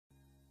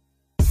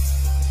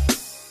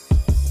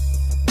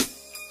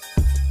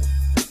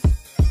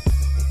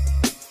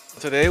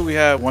Today we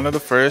have one of the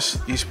first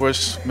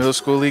eSports Middle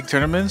School League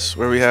tournaments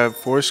where we have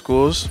 4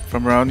 schools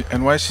from around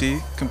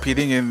NYC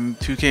competing in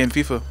 2K and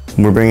FIFA.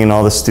 We're bringing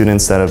all the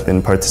students that have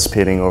been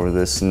participating over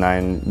this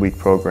 9-week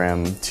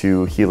program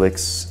to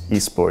Helix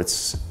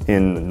eSports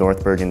in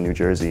North Bergen, New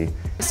Jersey.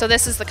 So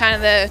this is the kind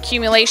of the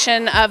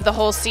accumulation of the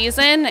whole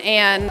season,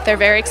 and they're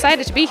very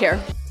excited to be here.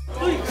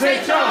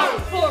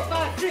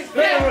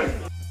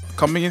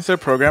 Coming into the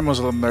program, I was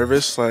a little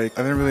nervous. I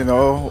didn't really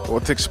know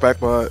what to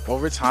expect, but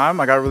over time,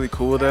 I got really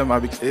cool with them.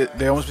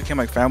 They almost became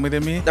like family to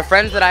me. The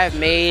friends that I have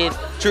made,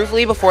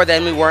 truthfully, before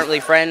then we weren't really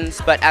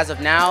friends, but as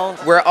of now,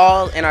 we're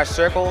all in our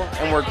circle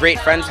and we're great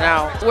friends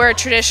now. We're a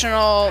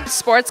traditional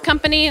sports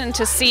company, and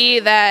to see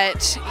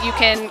that you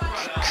can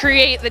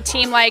create the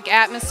team-like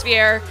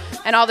atmosphere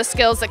and all the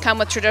skills that come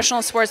with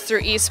traditional sports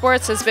through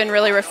esports has been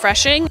really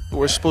refreshing.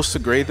 We're supposed to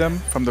grade them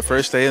from the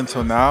first day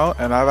until now,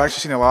 and I've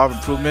actually seen a lot of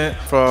improvement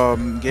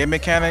from game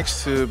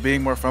mechanics to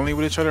being more friendly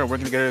with each other and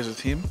working together as a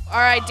team.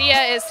 Our idea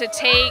is to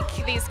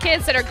take these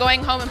kids that are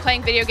going home and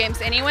playing video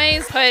games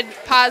anyways, put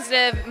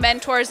positive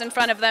mentors in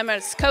front of them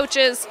as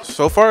coaches.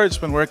 So far it's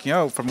been working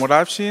out. From what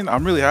I've seen,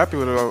 I'm really happy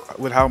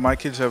with how my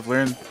kids have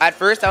learned. At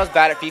first I was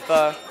bad at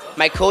FIFA.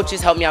 My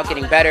coaches helped me out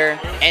getting better,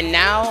 and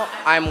now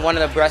I'm one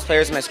of the best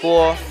players in my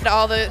school.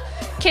 All the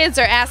kids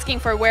are asking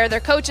for where their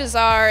coaches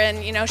are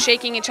and, you know,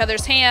 shaking each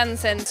other's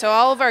hands, and so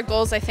all of our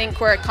goals, I think,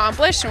 were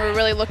accomplished, and we're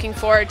really looking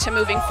forward to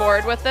moving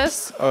forward with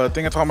this. The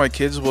thing I taught my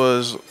kids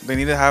was they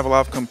need to have a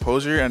lot of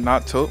composure and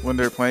not tilt when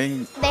they're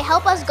playing. They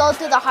help us go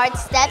through the hard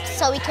steps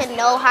so we can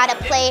know how to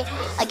play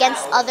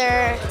against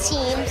other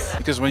teams.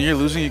 Because when you're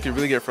losing, you can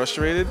really get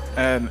frustrated,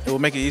 and it will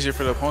make it easier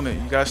for the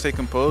opponent. You gotta stay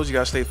composed, you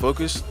gotta stay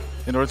focused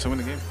in order to win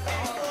the game.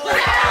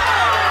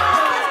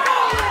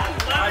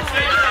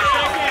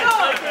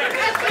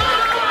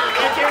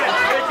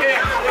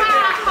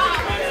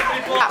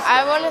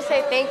 I want to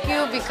say thank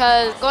you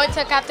because going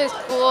to a Catholic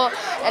school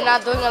and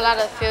not doing a lot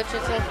of field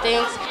trips and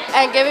things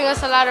and giving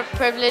us a lot of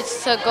privilege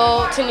to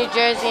go to New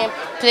Jersey and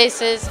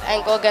places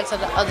and go against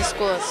other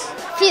schools.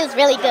 Feels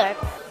really good.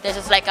 This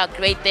is like a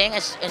great thing.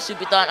 It should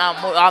be done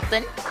more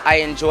often. I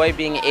enjoy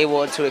being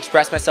able to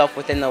express myself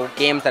within the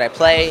games that I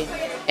play,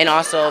 and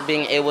also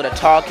being able to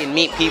talk and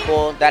meet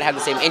people that have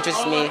the same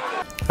interests as me.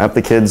 I hope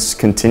the kids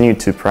continue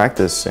to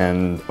practice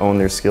and own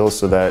their skills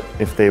so that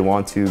if they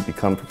want to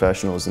become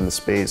professionals in the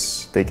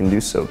space, they can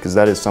do so, because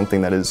that is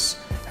something that is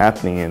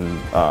happening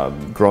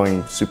and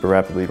growing super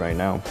rapidly right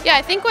now. Yeah,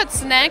 I think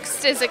what's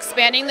next is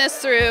expanding this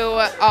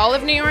through all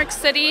of New York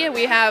City.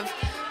 We have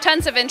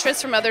tons of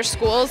interest from other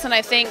schools, and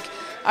I think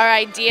our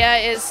idea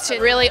is to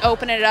really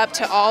open it up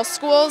to all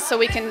schools so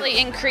we can really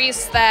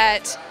increase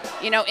that,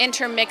 you know,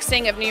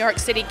 intermixing of New York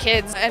City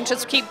kids and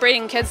just keep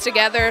bringing kids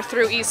together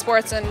through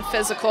esports and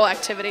physical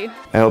activity.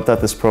 I hope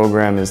that this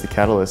program is the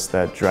catalyst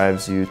that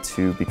drives you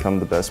to become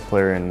the best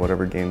player in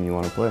whatever game you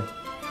want to play.